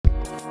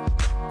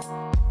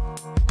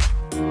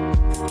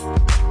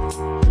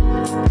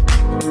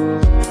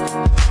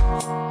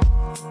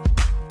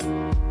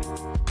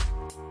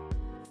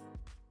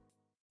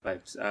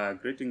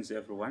Greetings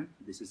everyone.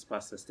 This is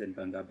Pastor Sten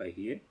Bangaba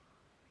here,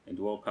 and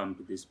welcome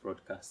to this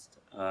broadcast.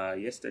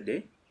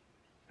 Yesterday,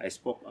 I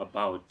spoke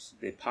about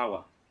the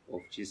power of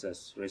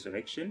Jesus'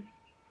 resurrection,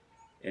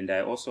 and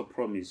I also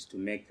promised to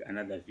make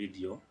another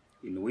video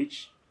in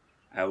which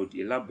I would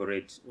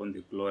elaborate on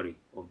the glory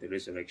of the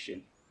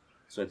resurrection.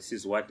 So this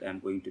is what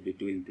I'm going to be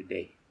doing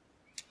today.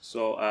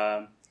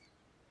 So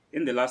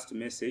in the last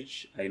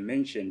message, I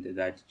mentioned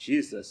that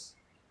Jesus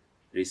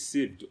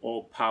received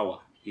all power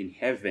in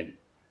heaven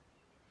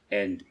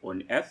and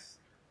on earth,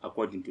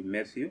 according to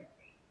Matthew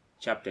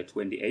chapter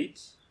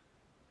 28,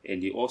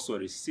 and he also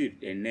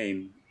received a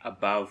name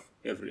above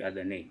every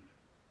other name.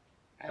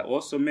 I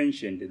also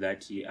mentioned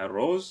that he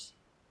arose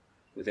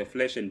with a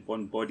flesh and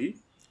bone body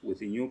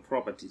with new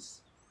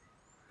properties.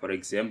 For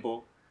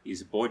example,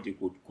 his body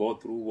could go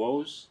through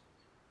walls,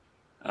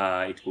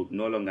 it could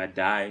no longer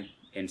die,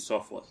 and so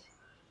forth.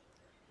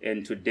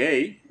 And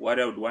today, what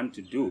I would want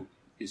to do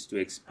is to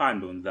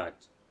expand on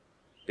that.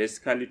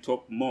 Basically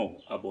talk more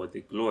about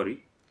the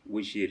glory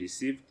which he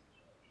received,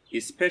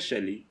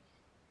 especially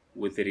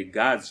with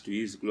regards to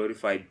his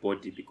glorified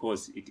body,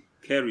 because it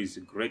carries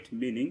great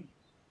meaning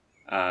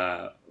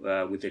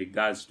with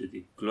regards to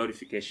the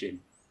glorification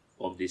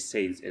of the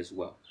saints as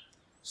well.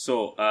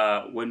 So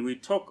when we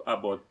talk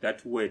about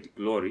that word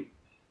glory,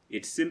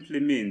 it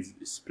simply means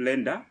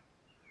splendor,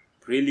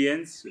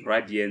 brilliance,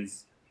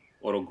 radiance,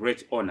 or a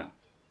great honor.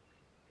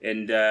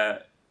 And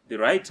the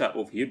writer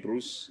of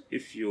Hebrews,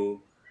 if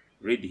you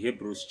read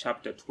Hebrews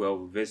chapter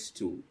 12, verse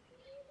 2,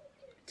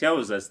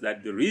 tells us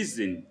that the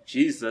reason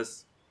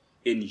Jesus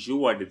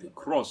endured the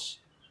cross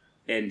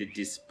and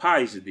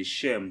despised the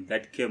shame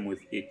that came with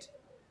it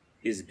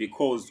is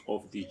because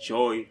of the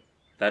joy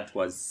that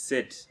was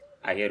set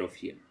ahead of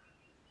him.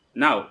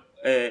 Now,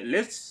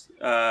 let's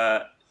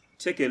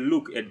take a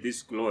look at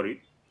this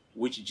glory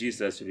which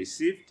Jesus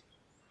received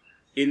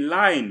in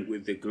line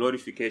with the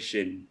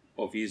glorification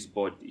of his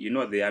body. You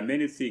know, there are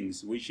many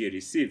things which he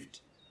received.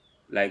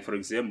 Like, for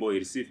example, he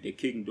received a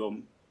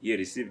kingdom, he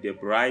received a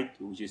bride,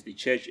 which is the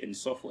church, and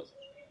so forth.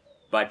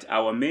 But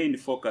our main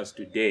focus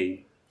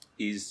today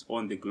is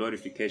on the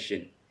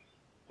glorification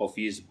of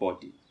his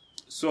body.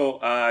 So,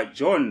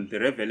 John the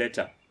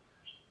Revelator,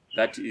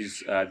 that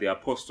is the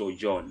Apostle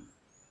John,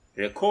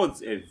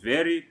 records a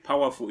very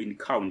powerful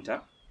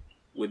encounter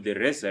with the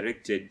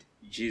resurrected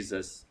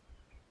Jesus,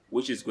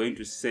 which is going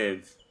to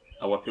serve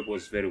our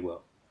purpose very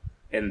well.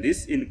 And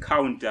this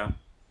encounter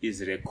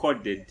is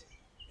recorded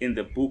in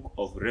the book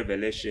of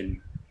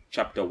Revelation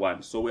chapter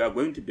 1. So we are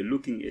going to be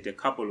looking at a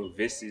couple of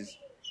verses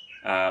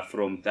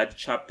from that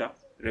chapter,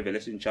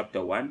 Revelation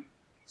chapter 1,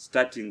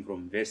 starting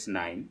from verse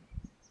 9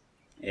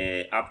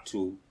 up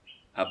to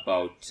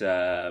about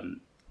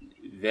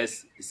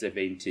verse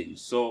 17.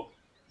 So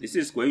this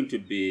is going to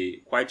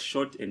be quite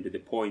short and to the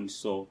point,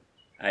 so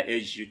I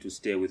urge you to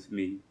stay with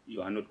me.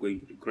 You are not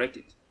going to regret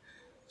it.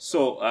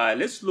 So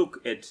let's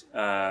look at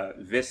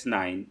verse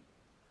 9,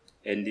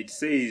 and it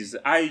says,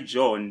 I,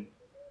 John,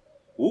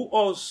 who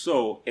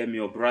also am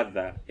your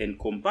brother and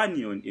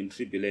companion in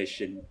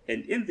tribulation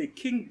and in the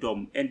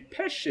kingdom and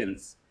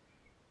patience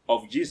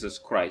of Jesus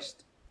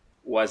Christ,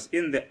 was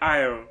in the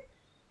isle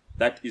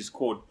that is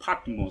called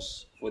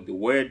Patmos for the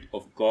word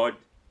of God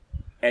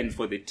and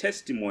for the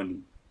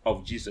testimony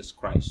of Jesus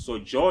Christ. So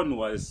John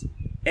was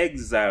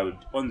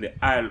exiled on the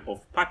Isle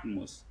of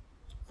Patmos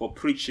for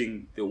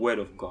preaching the word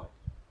of God.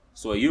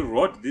 So he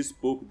wrote this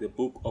book, the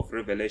book of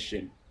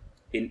Revelation,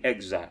 in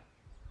exile.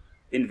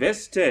 In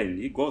verse 10,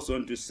 he goes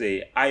on to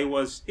say, I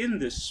was in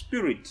the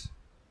Spirit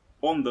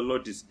on the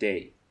Lord's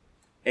day,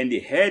 and he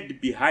heard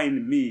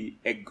behind me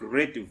a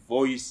great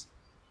voice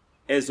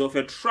as of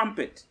a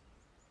trumpet.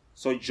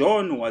 So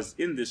John was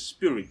in the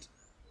Spirit,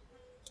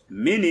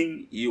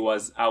 meaning he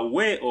was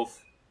aware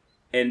of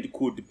and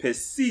could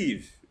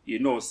perceive,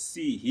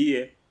 see,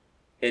 hear,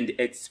 and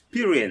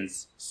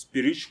experience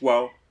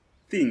spiritual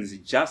things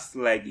just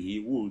like he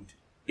would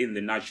in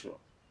the natural,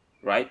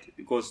 right?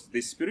 Because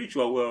the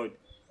spiritual world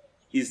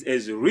is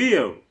as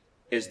real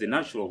as the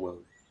natural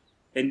world,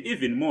 and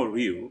even more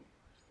real.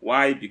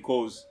 Why?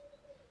 Because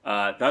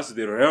that's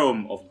the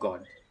realm of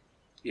God.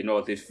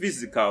 The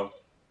physical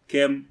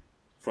came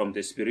from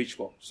the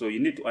spiritual, so you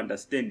need to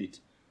understand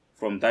it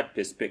from that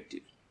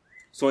perspective.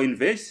 So in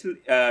verse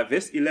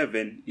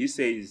 11, he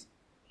says,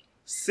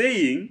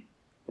 saying,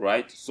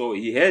 right, so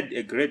he heard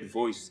a great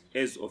voice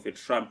as of a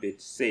trumpet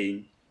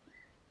saying,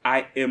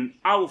 I am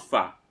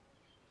Alpha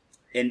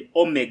and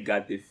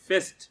Omega, the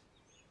first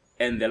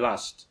and the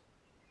last.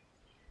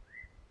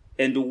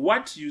 And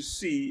what you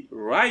see,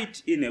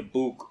 write in a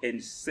book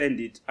and send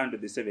it unto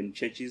the 7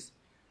 churches,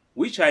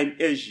 which are in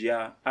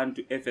Asia,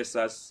 unto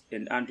Ephesus,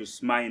 and unto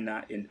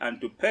Smyrna, and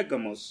unto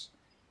Pergamos,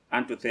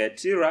 unto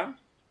Thyatira,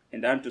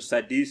 and unto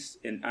Sardis,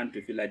 and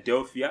unto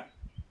Philadelphia,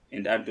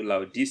 and unto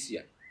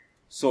Laodicea.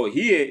 So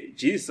here,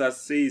 Jesus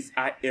says,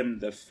 I am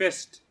the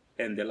first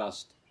and the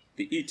last,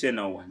 the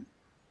eternal one.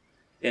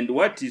 And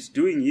what he's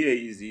doing here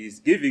is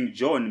he's giving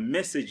John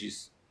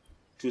messages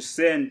to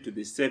send to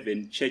the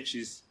 7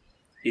 churches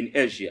in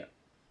Asia.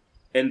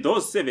 And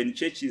those 7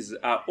 churches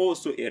are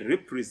also a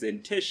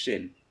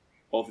representation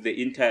of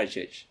the entire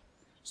church.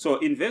 So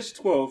in verse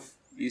 12,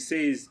 he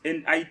says,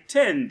 "And I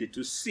turned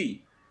to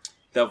see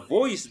the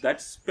voice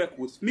that spake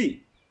with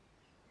me.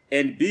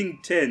 And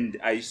being turned,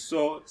 I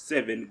saw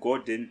 7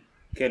 golden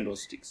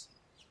candlesticks."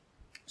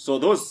 So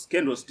those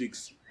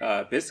candlesticks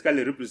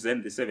basically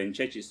represent the 7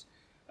 churches.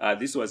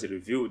 This was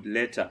revealed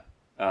later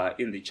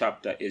in the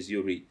chapter as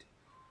you read.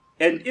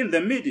 "And in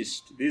the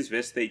midst," this is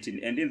verse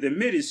 13, "and in the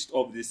midst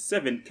of the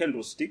 7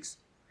 candlesticks,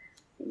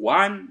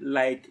 one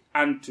like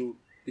unto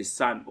the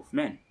Son of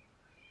Man,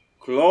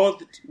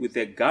 clothed with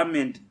a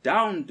garment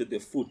down to the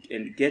foot,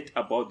 and girt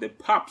about the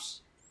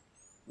paps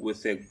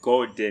with a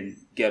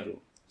golden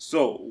girdle."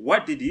 So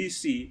what did he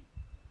see?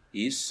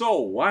 He saw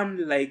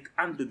one like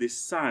unto the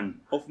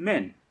Son of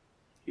Man.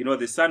 You know,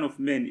 the Son of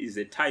Man is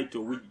a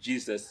title which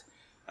Jesus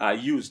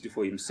used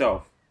for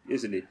himself,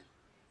 isn't it?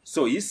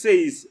 So he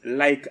says,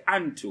 like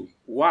unto.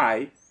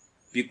 Why?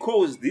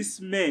 Because this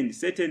man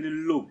certainly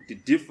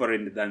looked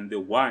different than the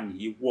one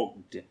he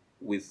walked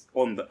with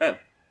on the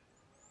earth.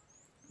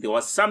 There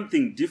was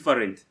something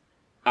different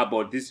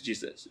about this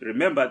Jesus.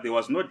 Remember, there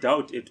was no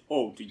doubt at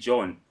all to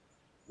John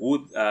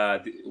who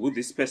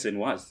this person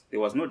was.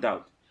 There was no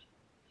doubt.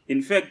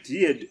 In fact,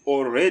 he had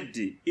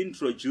already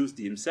introduced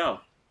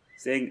himself,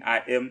 saying,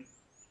 "I am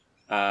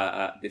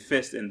the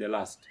first and the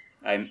last.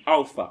 I am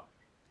Alpha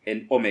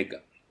and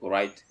Omega." All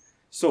right.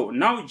 So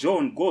now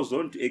John goes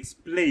on to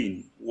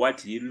explain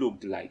what he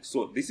looked like.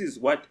 So this is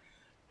what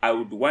I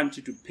would want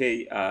you to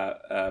pay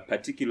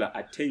particular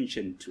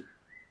attention to,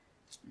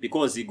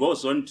 because he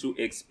goes on to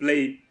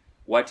explain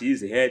what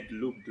his head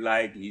looked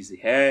like, his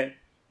hair,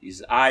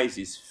 his eyes,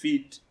 his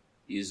feet,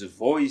 his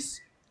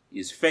voice,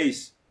 his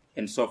face,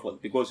 and so forth.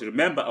 Because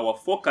remember, our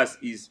focus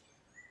is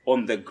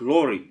on the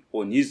glory,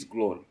 on his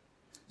glory.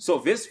 So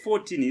verse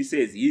 14, he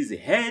says, "His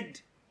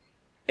head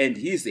and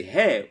his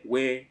hair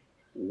were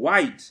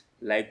white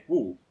like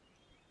wool,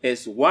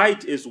 as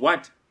white as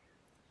what?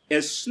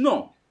 As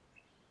snow."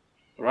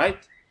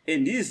 Right?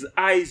 "And his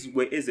eyes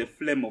were as a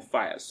flame of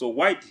fire." So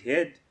white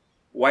head,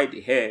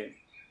 white hair,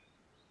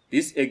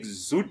 this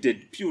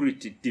exuded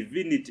purity,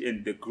 divinity,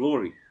 and the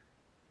glory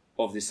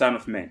of the Son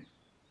of Man.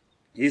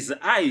 "His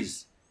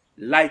eyes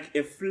like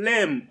a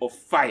flame of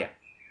fire."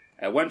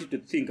 I want you to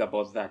think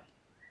about that.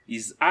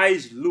 His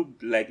eyes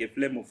looked like a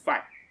flame of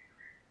fire.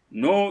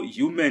 No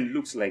human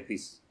looks like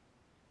this.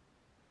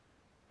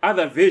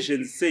 Other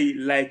versions say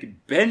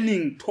like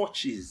burning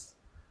torches.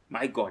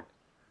 My God.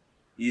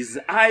 His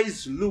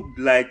eyes looked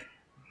like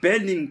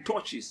burning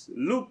torches.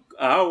 Look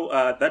how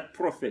that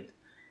prophet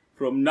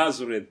from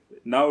Nazareth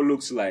now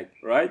looks like,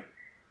 right?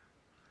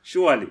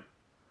 Surely,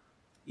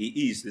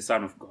 he is the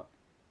Son of God.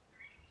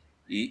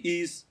 He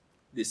is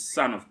the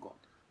Son of God.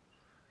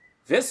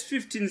 Verse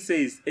 15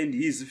 says, "And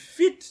his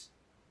feet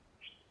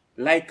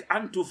like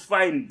unto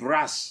fine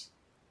brass,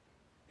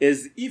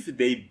 as if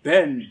they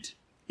burned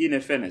in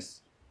a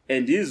furnace,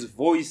 and his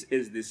voice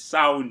as the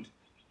sound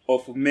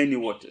of many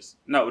waters."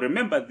 Now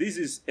remember, this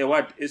is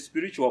a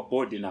spiritual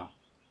body now.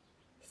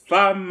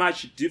 Far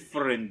much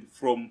different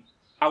from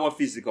our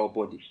physical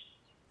body.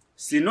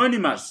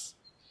 Synonymous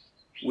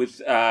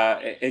with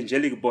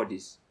angelic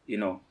bodies,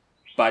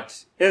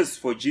 But as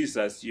for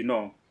Jesus,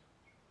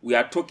 we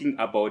are talking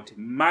about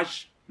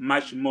much,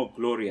 much more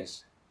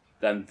glorious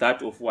than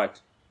that of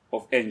what?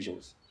 Of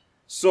angels.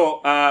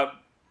 So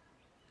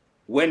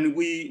when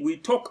we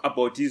talk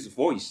about his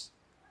voice,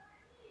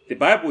 the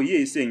Bible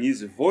here is saying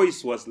his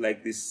voice was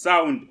like the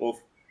sound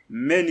of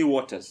many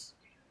waters,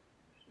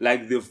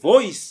 like the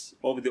voice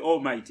of the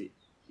Almighty.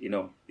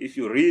 If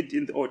you read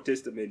in the Old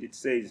Testament, it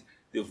says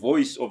the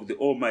voice of the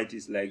Almighty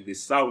is like the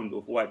sound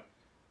of what?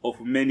 Of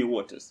many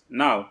waters.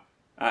 Now,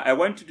 I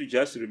want you to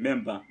just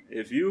remember,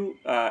 if you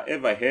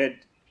ever heard,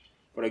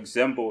 for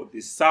example,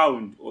 the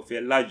sound of a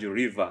large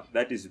river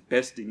that is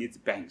bursting its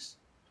banks,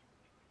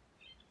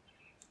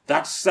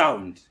 that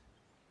sound,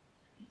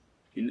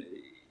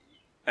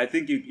 I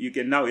think you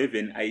can now have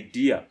an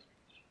idea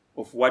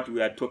of what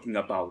we are talking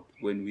about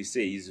when we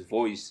say his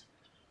voice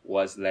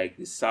was like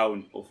the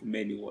sound of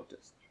many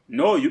waters.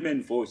 No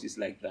human voice is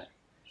like that.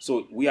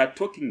 So we are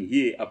talking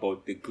here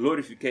about the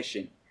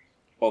glorification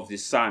of the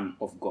Son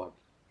of God.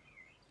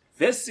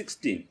 Verse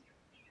 16,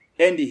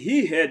 "And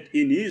he had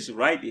in his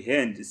right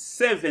hand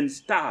 7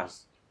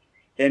 stars,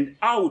 and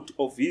out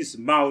of his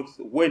mouth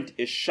went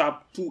a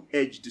sharp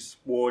 2-edged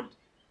sword,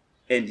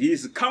 and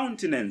his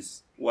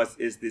countenance was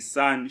as the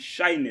sun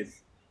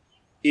shineth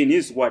in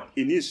his what?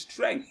 In his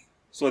strength."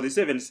 So the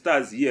 7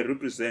 stars here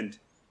represent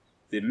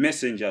the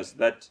messengers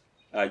that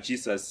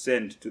Jesus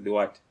sent to the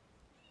what?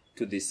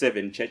 To the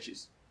 7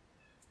 churches.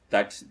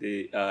 That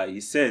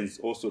he sends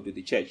also to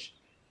the church.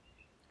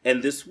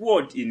 And the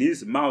sword in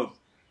his mouth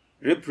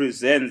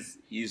represents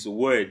his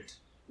word,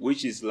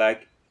 which is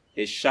like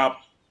a sharp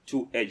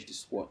 2-edged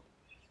sword.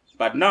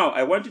 But now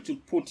I want you to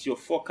put your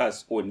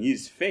focus on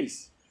his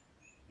face.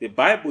 The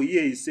Bible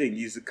here is saying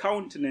his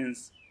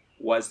countenance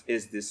was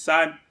as the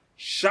sun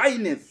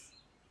shineth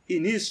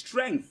in his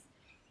strength.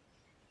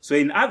 So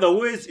in other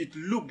words, it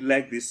looked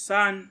like the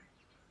sun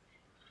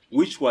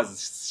which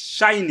was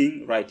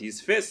shining, right?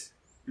 His face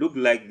looked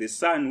like the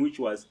sun, which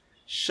was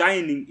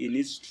shining in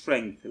its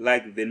strength,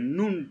 like the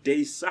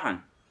noonday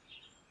sun,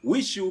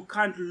 which you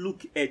can't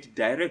look at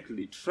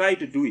directly. Try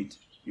to do it.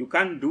 You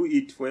can't do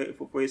it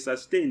for a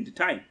sustained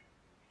time,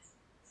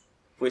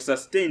 for a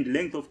sustained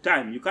length of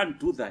time. You can't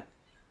do that.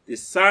 The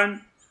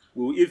sun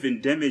will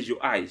even damage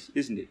your eyes,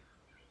 isn't it?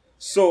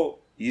 So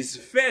his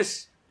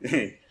face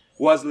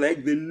was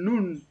like the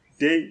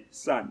noonday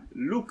sun.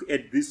 Look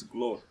at this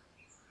glory.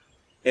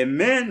 A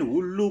man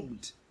who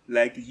looked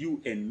like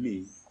you and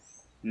me,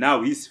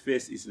 now his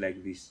face is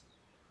like this.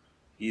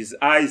 His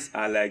eyes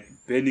are like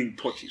burning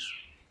torches.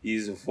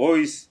 His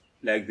voice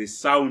like the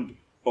sound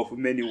of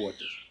many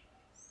waters.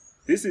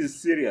 This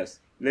is serious,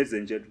 ladies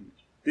and gentlemen.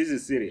 This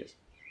is serious.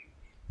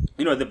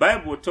 You know, the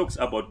Bible talks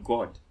about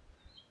God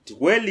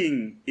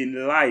dwelling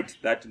in light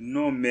that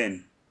no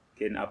man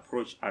can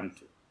approach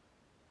unto.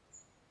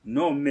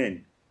 No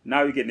man.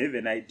 Now you can have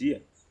an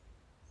idea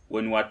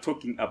when we are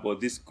talking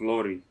about this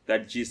glory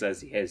that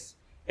Jesus has,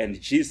 and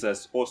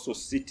Jesus also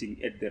sitting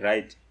at the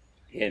right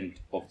hand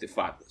of the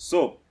Father.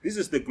 So this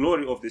is the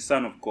glory of the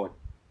Son of God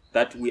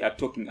that we are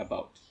talking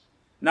about.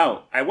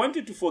 Now, I want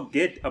you to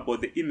forget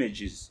about the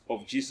images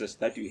of Jesus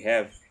that you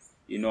have.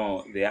 You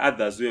know, there are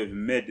others who have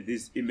made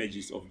these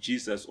images of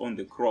Jesus on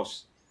the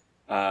cross.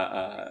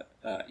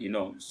 You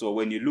know, so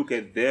when you look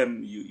at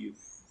them, you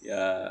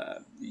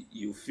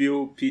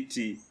feel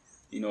pity.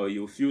 You know,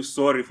 you feel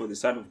sorry for the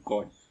Son of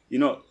God. You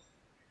know,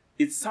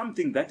 it's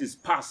something that is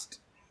past.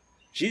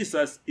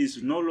 Jesus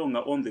is no longer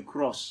on the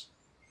cross.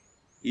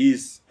 He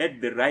is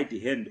at the right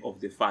hand of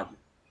the Father.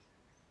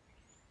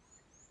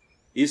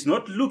 He's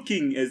not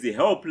looking as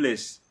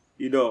helpless,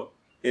 you know,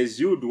 as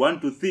you'd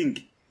want to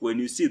think when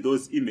you see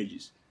those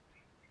images.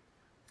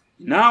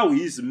 Now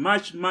he's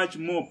much, much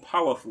more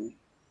powerful,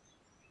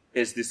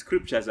 as the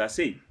scriptures are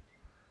saying.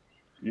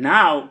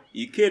 Now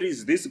he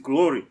carries this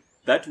glory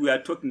that we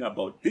are talking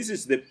about. This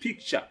is the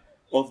picture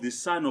of the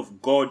Son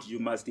of God you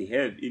must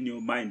have in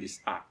your mind's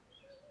eye.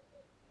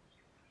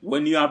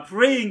 When you are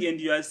praying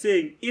and you are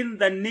saying, in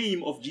the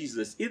name of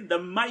Jesus, in the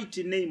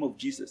mighty name of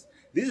Jesus,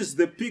 this is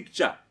the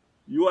picture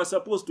you are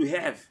supposed to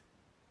have.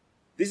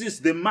 This is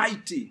the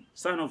mighty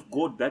Son of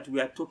God that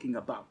we are talking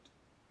about.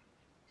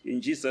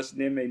 In Jesus'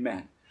 name,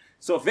 amen.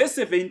 So verse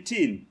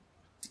 17,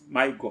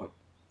 my God.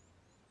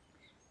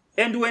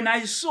 And when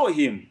I saw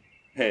him,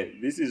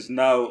 this is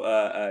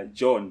now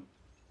John.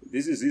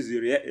 This is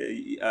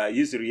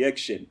his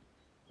reaction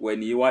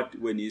when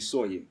he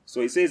saw him.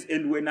 So he says,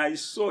 and when I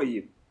saw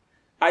him,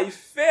 I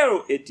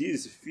fell at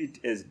his feet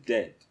as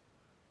dead.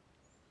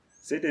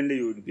 Certainly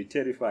you would be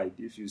terrified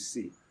if you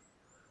see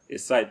a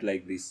sight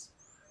like this.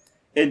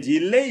 And he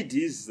laid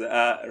his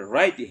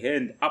right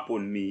hand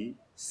upon me,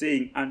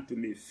 saying unto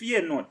me,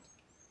 fear not,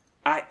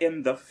 I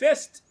am the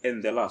first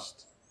and the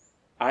last.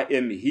 I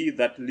am he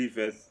that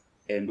liveth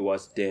and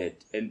was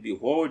dead, and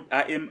behold,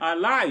 I am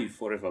alive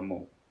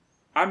forevermore.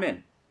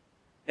 Amen.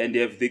 And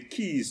have the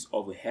keys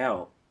of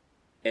hell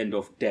and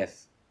of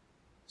death.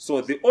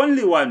 So the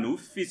only one who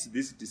fits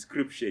this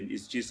description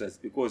is Jesus,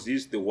 because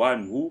he's the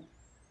one who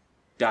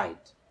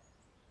died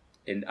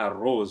and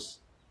arose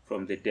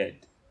from the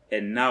dead,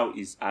 and now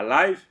is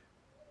alive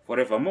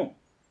forevermore.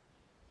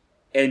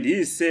 And he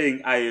is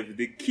saying, I have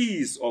the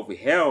keys of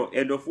hell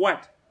and of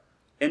what?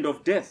 And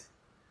of death.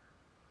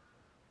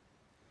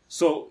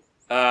 So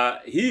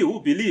he who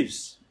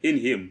believes in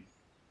him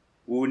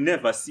will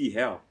never see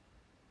hell,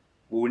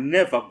 will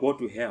never go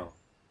to hell,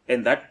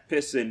 and that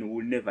person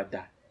will never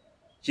die.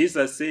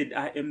 Jesus said,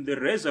 I am the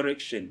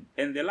resurrection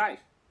and the life.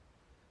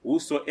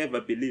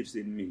 Whosoever believes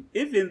in me,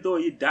 even though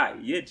he die,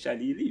 yet shall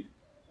he live.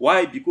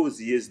 Why? Because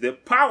he has the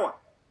power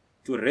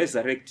to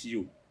resurrect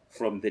you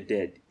from the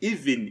dead,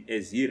 even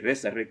as he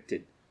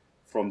resurrected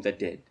from the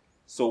dead.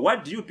 So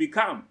what do you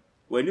become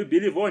when you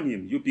believe on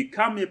him? You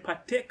become a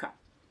partaker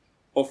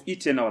of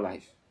eternal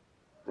life,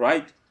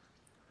 right?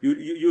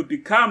 You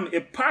become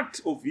a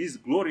part of his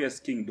glorious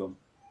kingdom,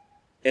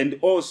 and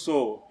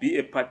also be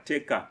a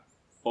partaker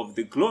of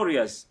the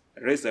glorious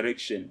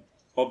resurrection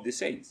of the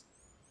saints.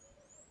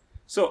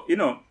 So, you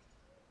know,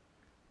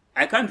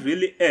 I can't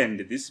really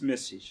end this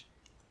message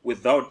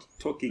without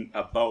talking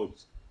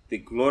about the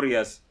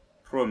glorious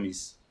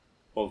promise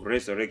of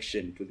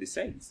resurrection to the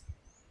saints.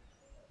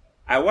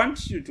 I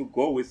want you to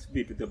go with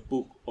me to the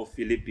book of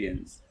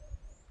Philippians,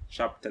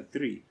 chapter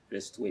 3,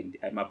 verse 20.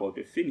 I'm about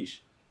to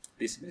finish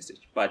this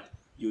message, but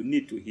you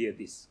need to hear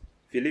this.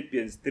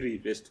 Philippians 3,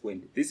 verse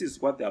 20. This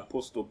is what the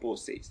Apostle Paul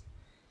says.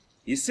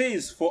 He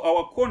says, for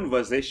our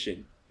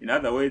conversation, in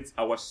other words,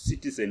 our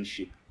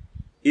citizenship,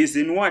 is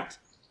in what?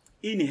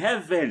 In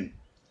heaven,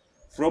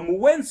 from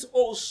whence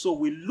also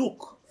we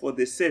look for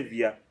the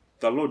Savior,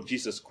 the Lord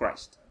Jesus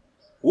Christ,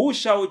 who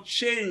shall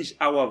change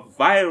our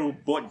vile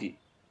body.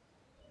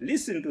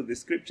 Listen to the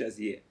scriptures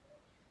here.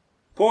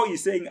 Paul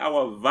is saying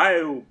our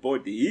vile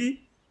body.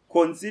 He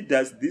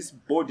considers this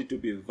body to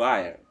be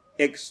vile,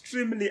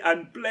 extremely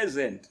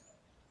unpleasant.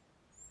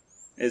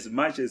 As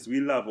much as we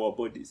love our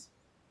bodies,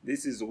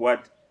 this is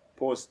what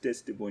Paul's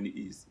testimony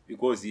is,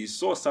 because he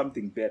saw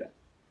something better.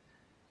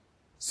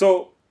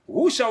 So,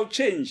 who shall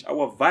change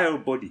our vile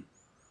body,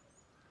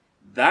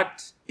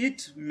 that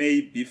it may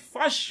be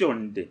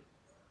fashioned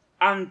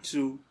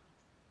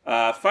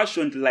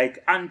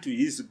like unto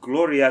his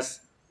glorious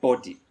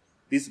body,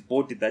 this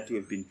body that we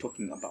have been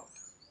talking about,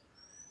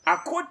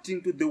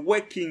 according to the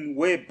working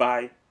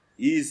whereby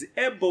he is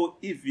able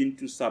even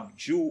to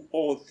subdue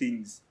all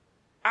things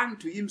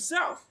unto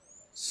himself.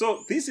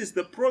 So this is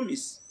the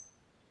promise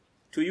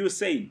to you,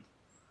 saint.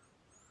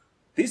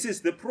 This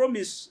is the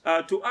promise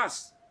to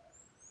us.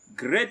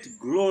 Great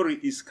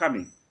glory is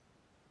coming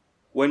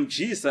when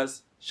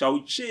Jesus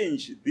shall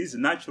change these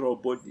natural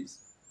bodies,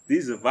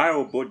 these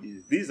vile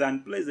bodies, these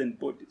unpleasant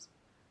bodies,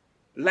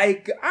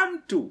 like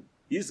unto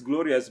his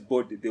glorious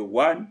body, the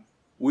one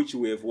which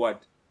we have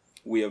what?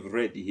 We have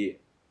read here.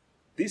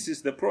 This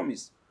is the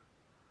promise.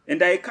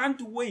 And I can't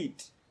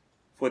wait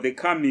for the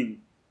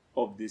coming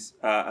of this,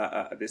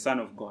 the Son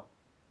of God.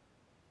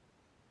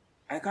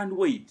 I can't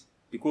wait,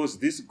 because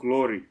this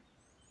glory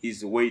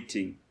is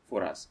waiting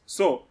for us.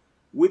 So,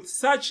 with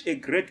such a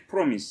great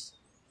promise,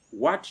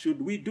 what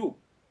should we do?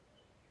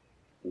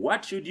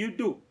 What should you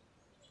do?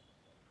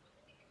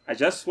 I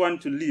just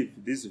want to leave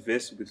this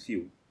verse with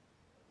you.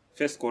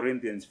 1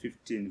 Corinthians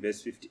 15,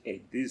 verse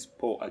 58. This is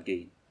Paul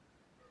again.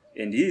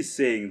 And he is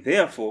saying,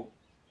 therefore,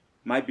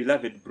 my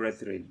beloved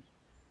brethren,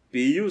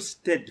 be you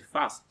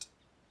steadfast,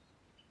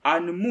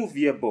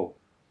 unmovable,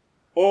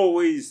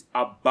 always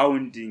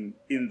abounding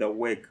in the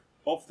work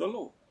of the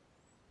Lord.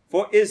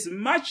 For as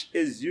much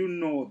as you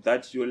know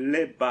that your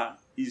labor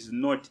is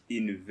not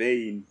in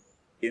vain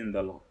in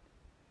the Lord.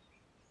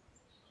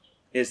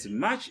 As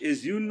much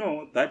as you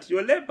know that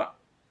your labor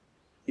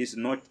is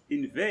not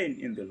in vain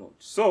in the Lord.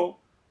 So,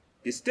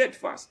 be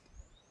steadfast,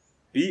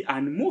 be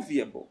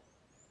unmovable,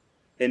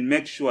 and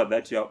make sure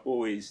that you are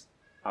always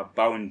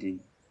abounding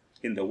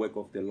in the work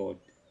of the Lord,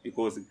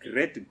 because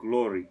great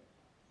glory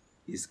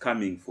is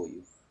coming for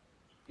you.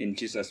 In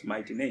Jesus'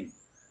 mighty name.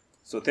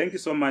 So thank you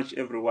so much,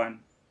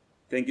 everyone.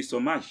 Thank you so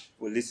much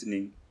for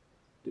listening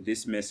to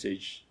this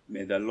message.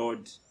 May the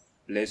Lord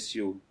bless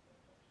you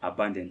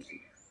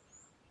abundantly.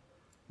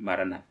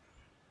 Maranatha.